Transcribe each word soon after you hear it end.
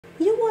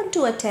You want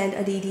to attend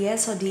a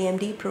DDS or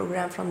DMD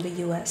program from the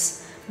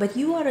US, but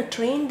you are a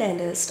trained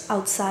dentist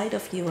outside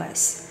of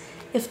US.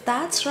 If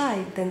that's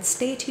right, then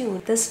stay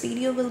tuned. This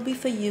video will be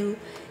for you.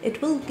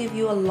 It will give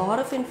you a lot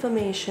of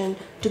information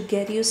to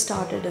get you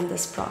started in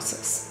this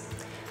process.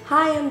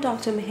 Hi, I'm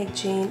Dr. Mehak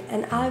Jain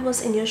and I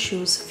was in your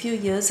shoes a few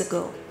years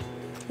ago.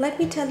 Let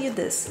me tell you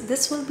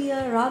this will be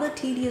a rather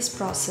tedious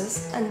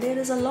process and there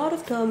is a lot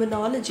of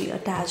terminology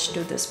attached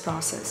to this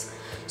process.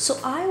 So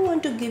I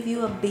want to give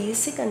you a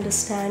basic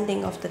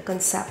understanding of the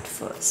concept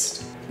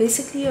first.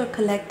 Basically, you're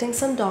collecting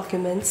some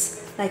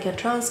documents like your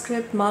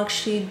transcript, mark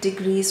sheet,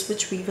 degrees,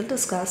 which we will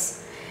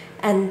discuss,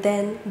 and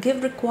then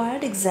give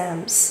required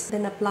exams,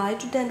 then apply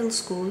to dental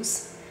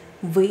schools,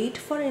 wait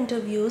for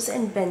interviews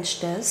and bench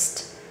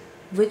test,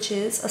 which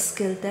is a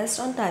skill test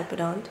on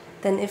typodont.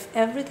 Then if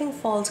everything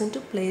falls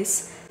into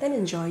place, then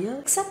enjoy your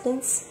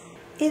acceptance.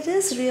 It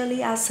is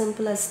really as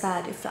simple as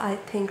that if I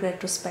think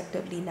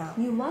retrospectively now.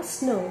 You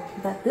must know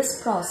that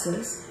this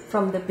process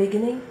from the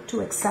beginning to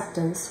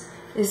acceptance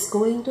is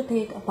going to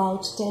take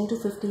about $10,000 to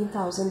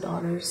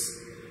 $15,000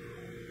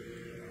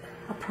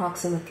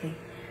 approximately.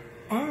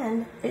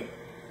 And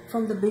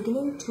from the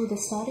beginning to the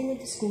starting of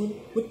the school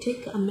would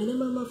take a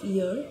minimum of a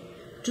year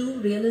to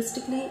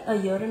realistically a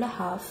year and a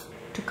half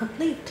to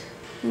complete.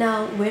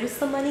 Now, where is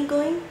the money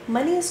going?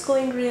 Money is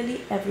going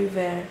really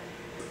everywhere.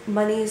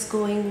 Money is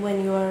going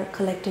when you are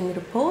collecting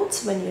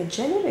reports, when you're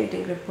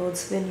generating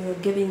reports, when you're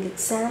giving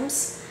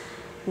exams,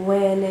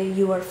 when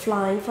you are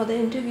flying for the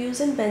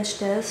interviews and bench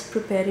tests,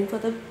 preparing for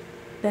the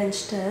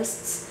bench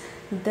tests.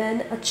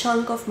 Then a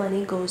chunk of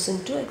money goes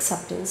into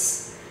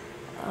acceptance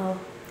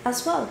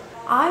as well.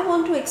 I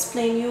want to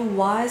explain you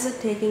why is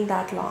it taking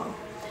that long.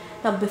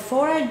 Now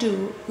before I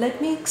do, let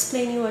me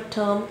explain you a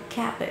term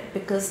CAAPID,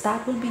 because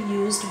that will be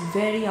used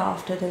very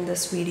often in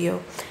this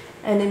video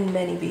and in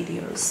many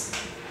videos.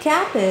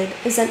 CAAPID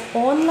is an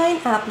online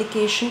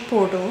application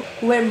portal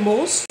where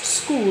most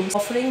schools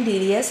offering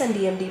DDS and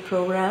DMD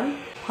program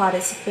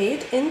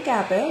participate in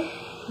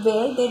CAAPID,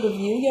 where they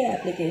review your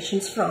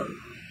applications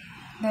from.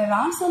 There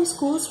are some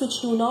schools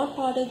which do not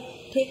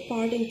take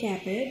part in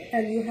CAAPID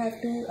and you have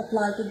to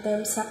apply to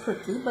them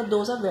separately, but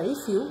those are very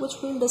few, which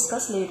we'll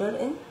discuss later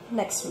in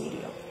next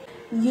video.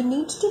 You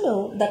need to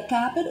know that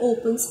CAAPID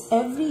opens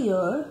every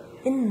year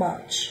in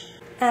March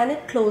and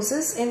it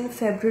closes in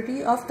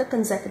February of the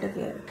consecutive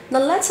year. Now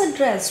let's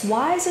address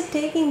why is it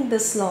taking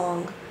this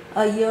long,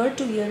 a year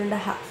to year and a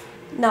half.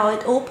 Now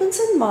it opens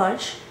in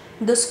March.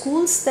 The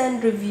schools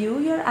then review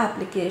your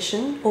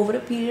application over a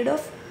period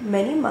of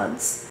many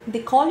months.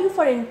 They call you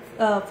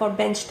for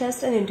bench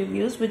tests and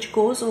interviews, which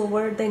goes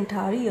over the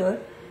entire year,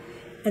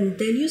 and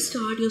then you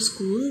start your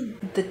school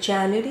the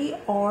January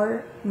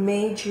or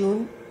May,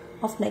 June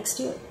of next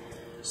year.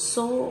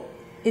 So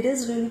it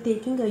is really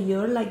taking a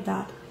year like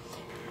that.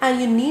 And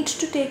you need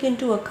to take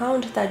into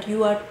account that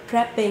you are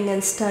prepping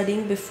and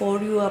studying before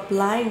you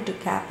apply into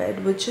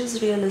CAAPID, which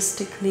is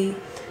realistically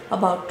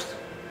about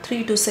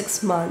 3 to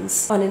 6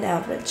 months on an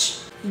average.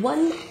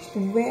 One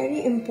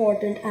very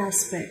important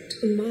aspect,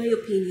 in my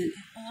opinion,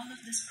 in all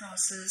of this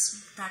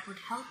process that would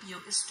help you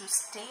is to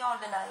stay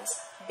organized,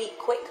 be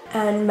quick,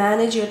 and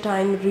manage your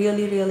time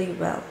really, really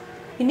well.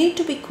 You need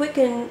to be quick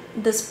in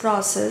this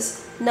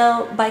process.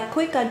 Now, by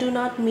quick, I do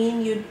not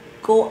mean you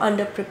go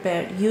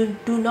underprepared. You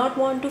do not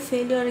want to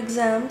fail your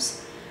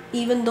exams,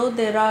 even though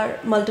there are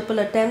multiple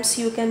attempts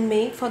you can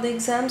make for the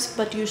exams,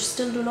 but you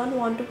still do not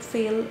want to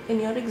fail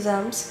in your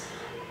exams,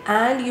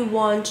 and you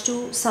want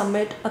to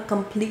submit a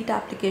complete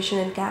application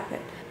in CAAPID.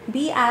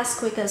 Be as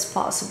quick as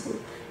possible.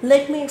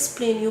 Let me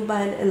explain you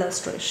by an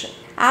illustration.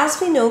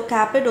 As we know,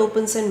 CAAPID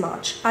opens in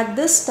March. At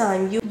this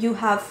time, you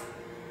have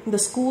the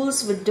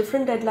schools with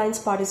different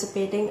deadlines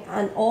participating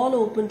and all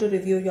open to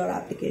review your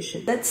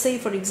application. Let's say,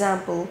 for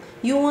example,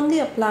 you only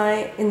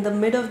apply in the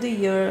mid of the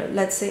year,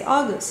 let's say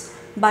August.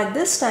 By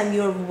this time,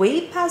 you're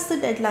way past the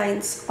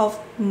deadlines of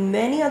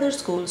many other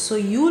schools, so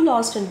you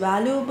lost a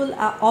valuable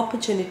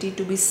opportunity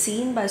to be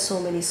seen by so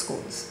many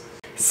schools.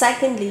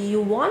 Secondly, you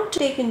want to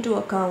take into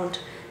account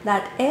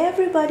that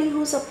everybody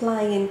who's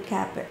applying in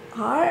CAAPID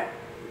are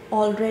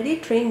already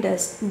trained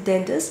as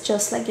dentists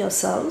just like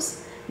yourselves.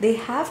 They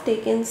have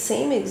taken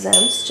same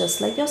exams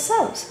just like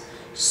yourselves.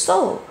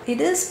 So it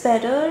is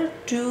better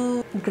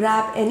to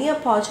grab any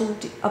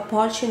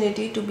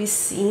opportunity to be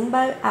seen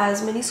by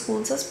as many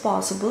schools as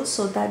possible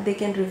so that they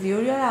can review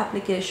your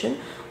application,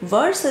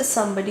 versus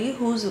somebody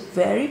who's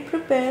very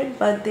prepared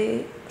but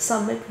they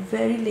submit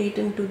very late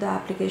into the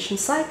application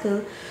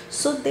cycle,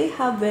 so they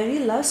have very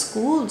less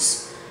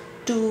schools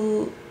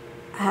to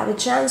have a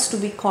chance to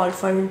be called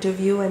for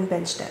interview and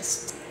bench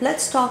tests.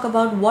 Let's talk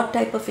about what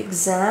type of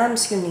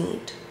exams you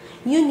need.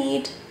 You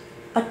need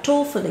a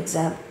TOEFL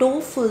exam.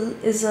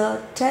 TOEFL is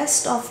a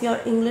test of your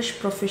English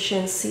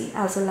proficiency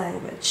as a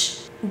language.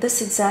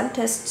 This exam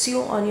tests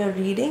you on your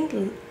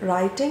reading,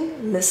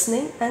 writing,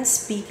 listening and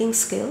speaking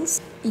skills.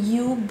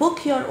 You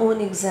book your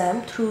own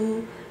exam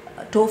through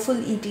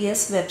TOEFL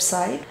ETS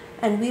website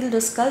and we'll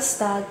discuss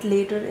that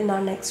later in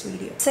our next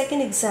video.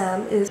 Second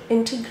exam is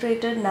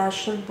Integrated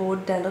National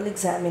Board Dental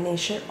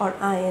Examination, or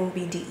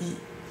INBDE.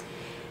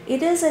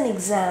 It is an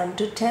exam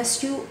to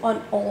test you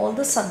on all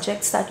the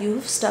subjects that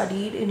you've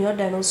studied in your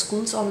dental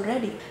schools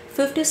already.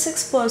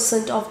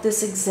 56% of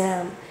this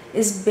exam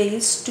is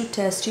based to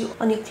test you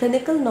on your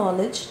clinical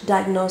knowledge,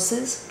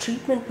 diagnosis,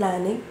 treatment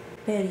planning,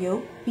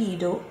 perio,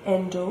 pedo,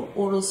 endo,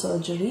 oral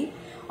surgery,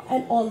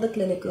 and all the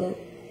clinical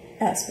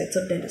aspects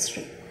of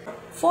dentistry.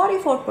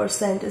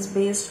 44% is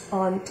based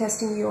on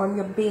testing you on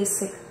your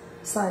basic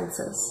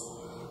sciences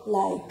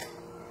like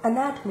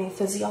anatomy,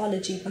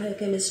 physiology,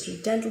 biochemistry,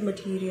 dental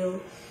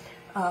material,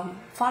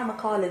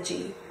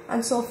 pharmacology,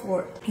 and so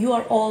forth. You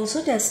are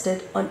also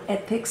tested on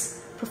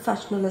ethics,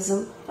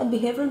 professionalism, and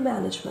behavioral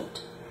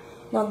management.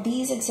 Now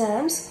these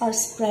exams are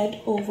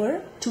spread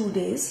over 2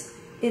 days.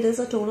 It is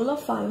a total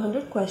of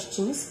 500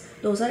 questions.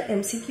 Those are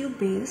MCQ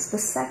based. The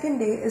second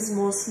day is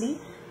mostly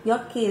your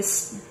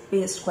case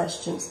based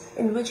questions,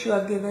 in which you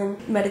are given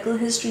medical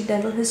history,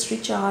 dental history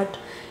chart,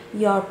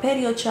 your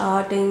perio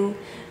charting,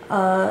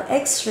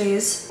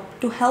 x-rays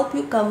to help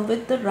you come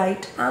with the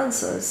right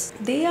answers.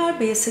 They are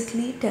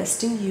basically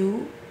testing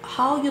you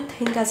how you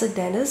think as a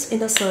dentist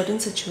in a certain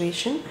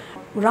situation,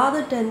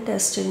 rather than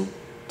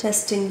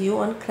testing you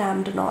on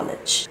crammed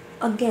knowledge.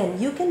 Again,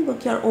 you can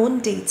book your own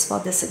dates for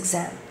this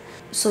exam,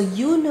 so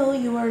you know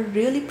you are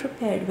really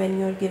prepared when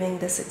you are giving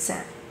this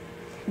exam.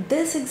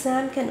 This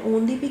exam can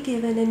only be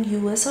given in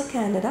US or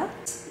Canada.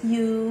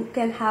 You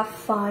can have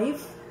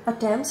 5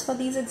 attempts for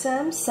these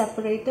exams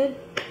separated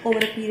over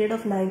a period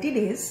of 90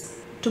 days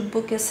to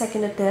book your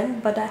second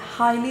attempt, but I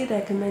highly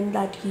recommend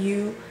that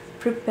you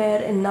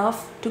prepare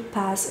enough to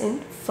pass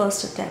in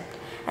first attempt.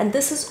 And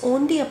this is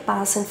only a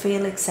pass and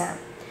fail exam.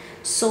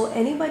 So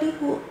anybody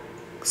who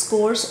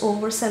scores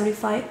over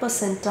 75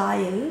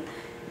 percentile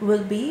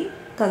will be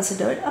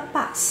considered a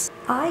pass.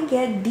 I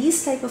get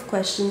these type of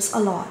questions a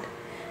lot.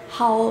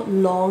 How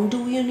long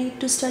do you need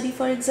to study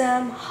for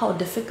exam? How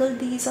difficult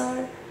these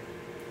are?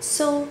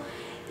 So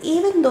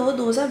even though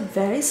those are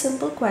very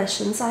simple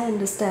questions, I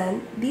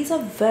understand these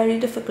are very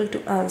difficult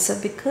to answer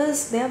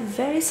because they are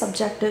very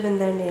subjective in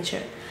their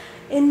nature.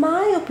 In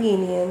my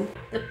opinion,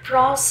 the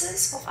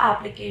process of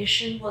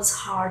application was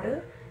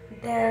harder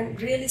than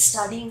really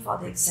studying for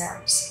the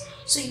exams.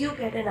 So you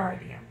get an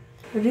idea.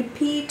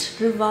 Repeat,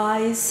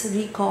 revise,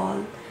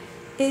 recall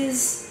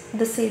is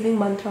the saving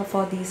mantra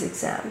for these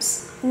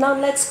exams. Now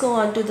let's go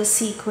on to the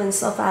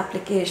sequence of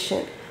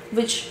application,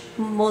 which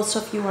most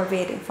of you are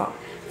waiting for.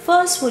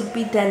 First would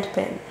be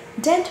Dentpin.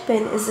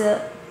 Dentpin is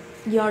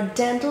your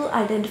dental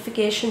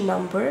identification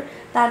number.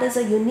 That is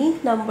a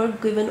unique number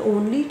given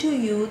only to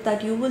you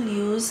that you will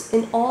use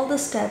in all the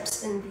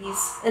steps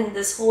in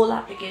this whole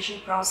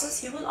application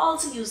process. You will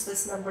also use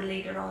this number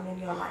later on in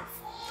your life.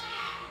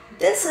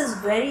 This is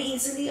very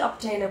easily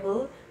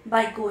obtainable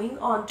by going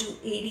on to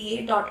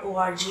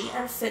ADA.org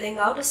and filling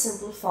out a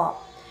simple form.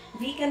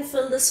 We can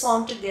fill this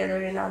form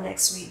together in our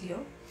next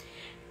video.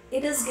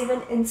 It is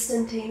given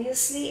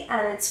instantaneously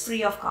and it's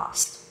free of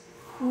cost.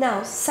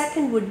 Now,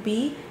 second would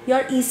be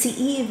your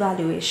ECE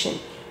evaluation.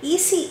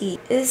 ECE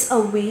is a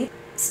way to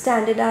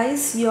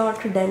standardize your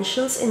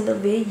credentials in the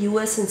way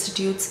US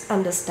institutes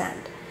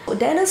understand.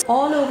 Dentists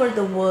all over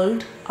the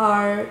world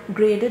are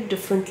graded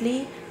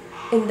differently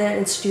in their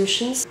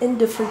institutions in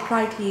different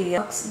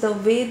criteria. The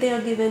way they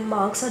are given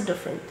marks are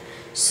different.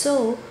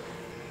 So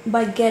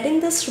by getting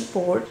this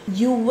report,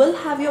 you will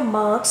have your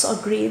marks or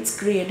grades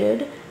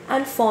graded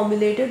and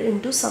formulated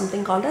into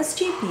something called as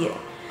GPA.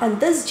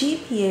 And this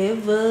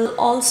GPA will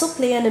also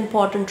play an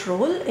important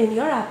role in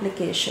your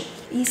application.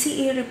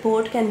 ECE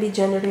report can be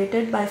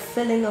generated by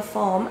filling a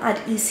form at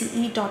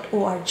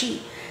ece.org.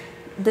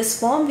 This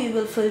form we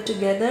will fill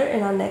together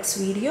in our next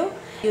video.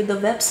 The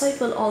website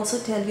will also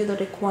tell you the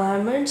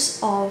requirements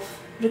of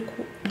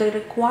the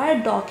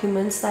required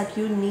documents that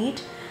you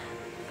need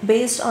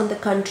based on the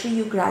country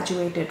you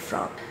graduated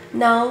from.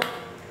 Now,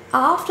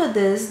 after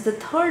this, the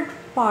third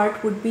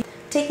part would be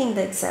taking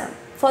the exam.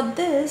 For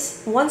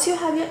this, once you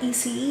have your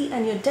ECE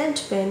and your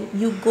Dentpin,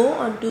 you go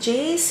on to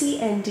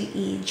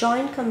JCNDE,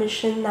 Joint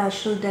Commission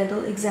National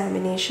Dental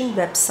Examination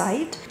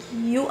website.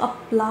 You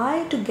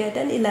apply to get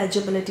an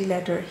eligibility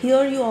letter.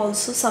 Here you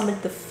also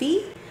submit the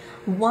fee.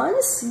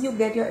 Once you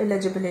get your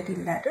eligibility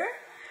letter,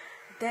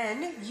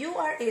 then you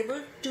are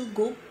able to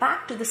go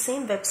back to the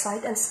same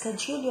website and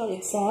schedule your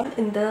exam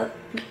in the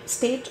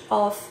state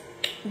of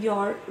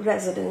your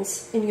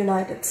residence in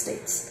United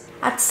States.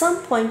 At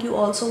some point, you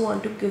also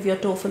want to give your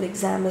TOEFL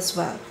exam as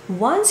well.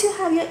 Once you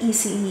have your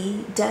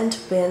ECE,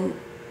 Dentpin,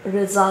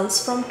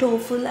 results from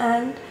TOEFL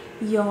and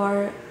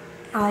your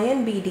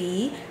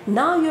INBDE,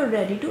 now you're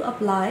ready to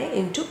apply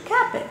into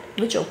CAAPID,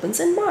 which opens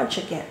in March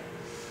again.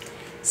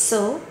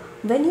 So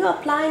when you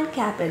apply in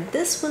CAAPID,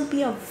 this will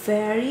be a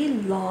very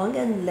long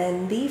and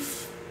lengthy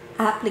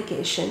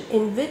application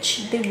in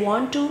which they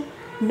want to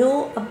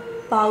know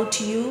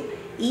about you,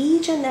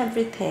 each and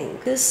everything.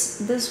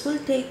 This will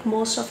take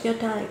most of your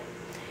time.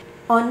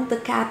 On the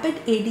CAAPID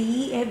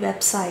INBDE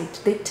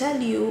website, they tell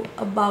you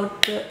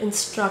about the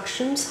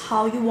instructions,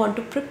 how you want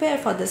to prepare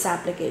for this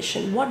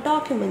application, what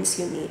documents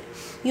you need.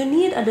 You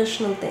need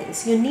additional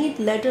things. You need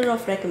letter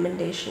of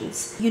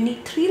recommendations. You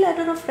need 3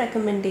 letters of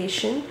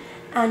recommendation,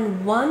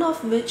 and one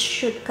of which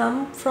should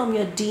come from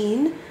your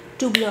dean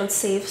to be on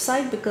safe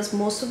side, because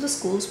most of the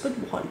schools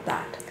would want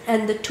that.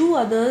 And the 2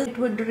 others, it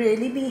would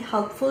really be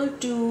helpful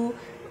to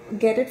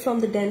get it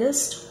from the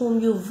dentist whom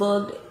you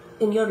worked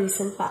in your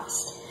recent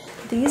past.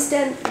 These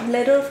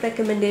letter of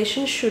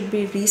recommendation should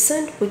be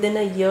recent, within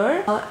a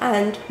year,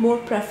 and more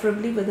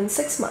preferably within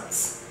 6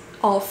 months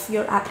of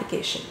your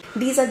application.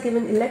 These are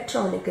given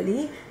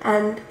electronically,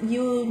 and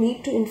you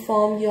need to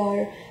inform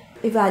your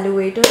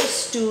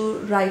evaluators to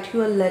write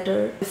you a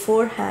letter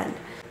beforehand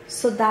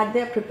so that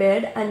they are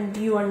prepared and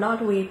you are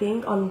not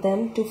waiting on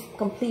them to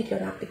complete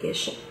your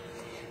application.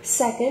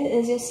 Second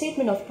is your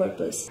statement of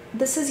purpose.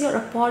 This is your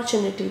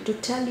opportunity to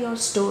tell your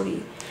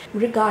story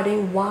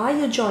regarding why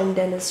you joined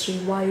dentistry,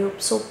 why you're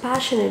so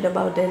passionate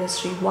about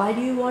dentistry, why do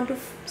you want to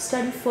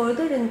study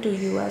further into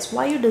US,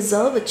 why you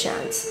deserve a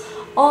chance,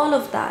 all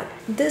of that.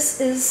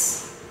 This is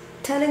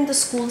telling the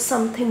school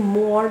something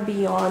more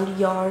beyond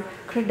your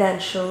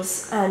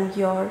credentials and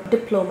your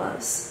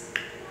diplomas.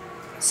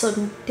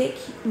 So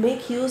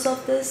make use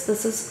of this.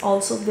 This is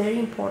also very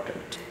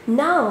important.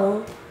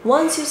 Now,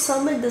 once you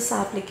submit this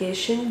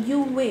application,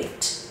 you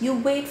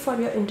wait for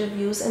your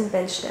interviews and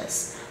bench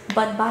tests.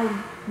 But by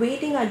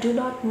waiting, I do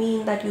not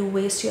mean that you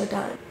waste your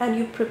time, and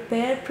you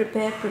prepare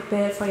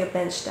for your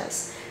bench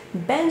test.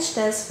 Bench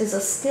test is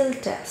a skill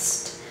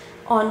test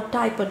on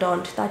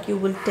typodont that you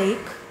will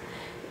take.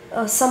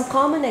 Some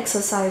common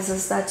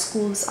exercises that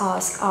schools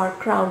ask are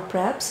crown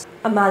preps,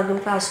 amalgam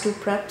class 2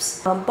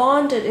 preps,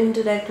 bond and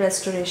indirect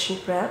restoration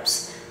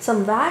preps,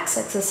 some wax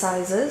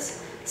exercises.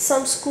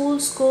 Some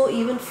schools go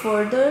even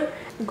further,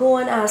 go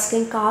on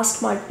asking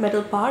cast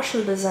metal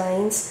partial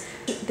designs.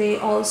 They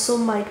also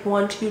might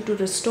want you to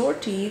restore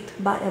teeth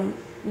by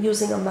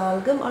using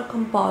amalgam or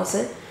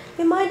composite.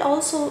 They might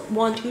also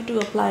want you to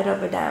apply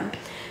rubber dam.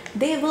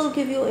 They will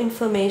give you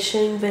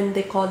information when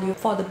they call you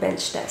for the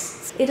bench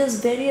tests. It is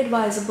very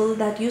advisable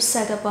that you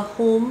set up a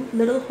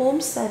little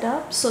home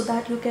setup so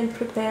that you can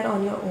prepare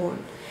on your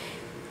own.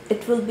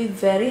 It will be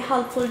very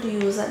helpful to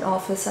use an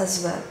office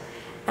as well,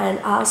 and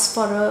ask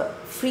for a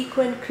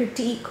frequent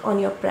critique on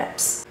your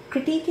preps.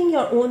 Critiquing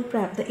your own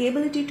prep, the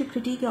ability to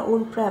critique your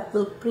own prep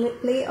will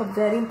play a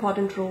very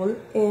important role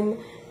in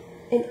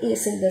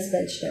acing this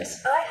bench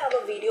test. I have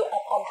a video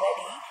up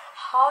already,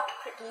 how to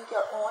critique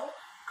your own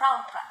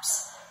crown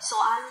preps. So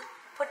I'll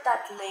put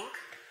that link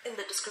in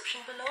the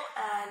description below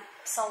and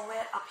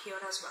somewhere up here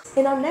as well.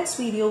 In our next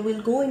video,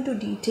 we'll go into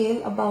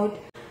detail about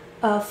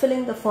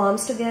filling the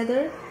forms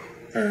together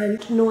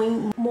and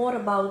knowing more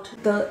about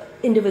the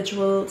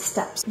individual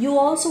steps. You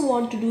also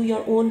want to do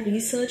your own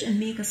research and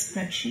make a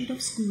spreadsheet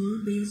of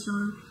school based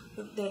on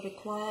their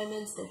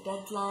requirements, their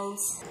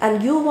deadlines.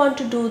 And you want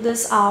to do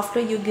this after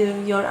you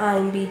give your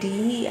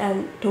INBDE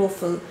and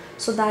TOEFL,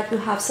 so that you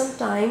have some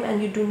time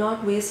and you do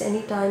not waste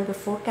any time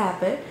before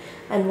CAAPID.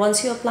 And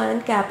once you apply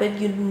on CAAPID,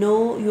 you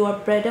know you are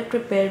better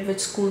prepared which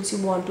schools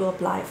you want to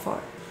apply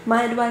for.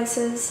 My advice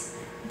is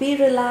be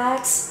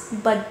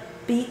relaxed but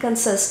be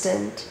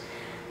consistent.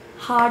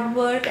 Hard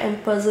work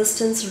and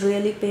persistence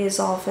really pays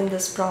off in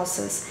this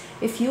process.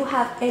 If you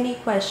have any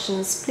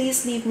questions,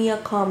 please leave me a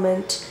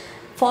comment.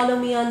 Follow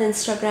me on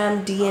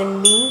Instagram,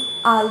 DM me.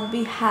 I'll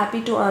be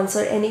happy to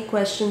answer any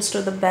questions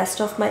to the best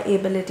of my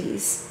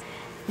abilities.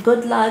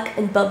 Good luck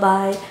and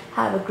bye-bye.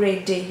 Have a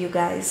great day, you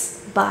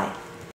guys. Bye.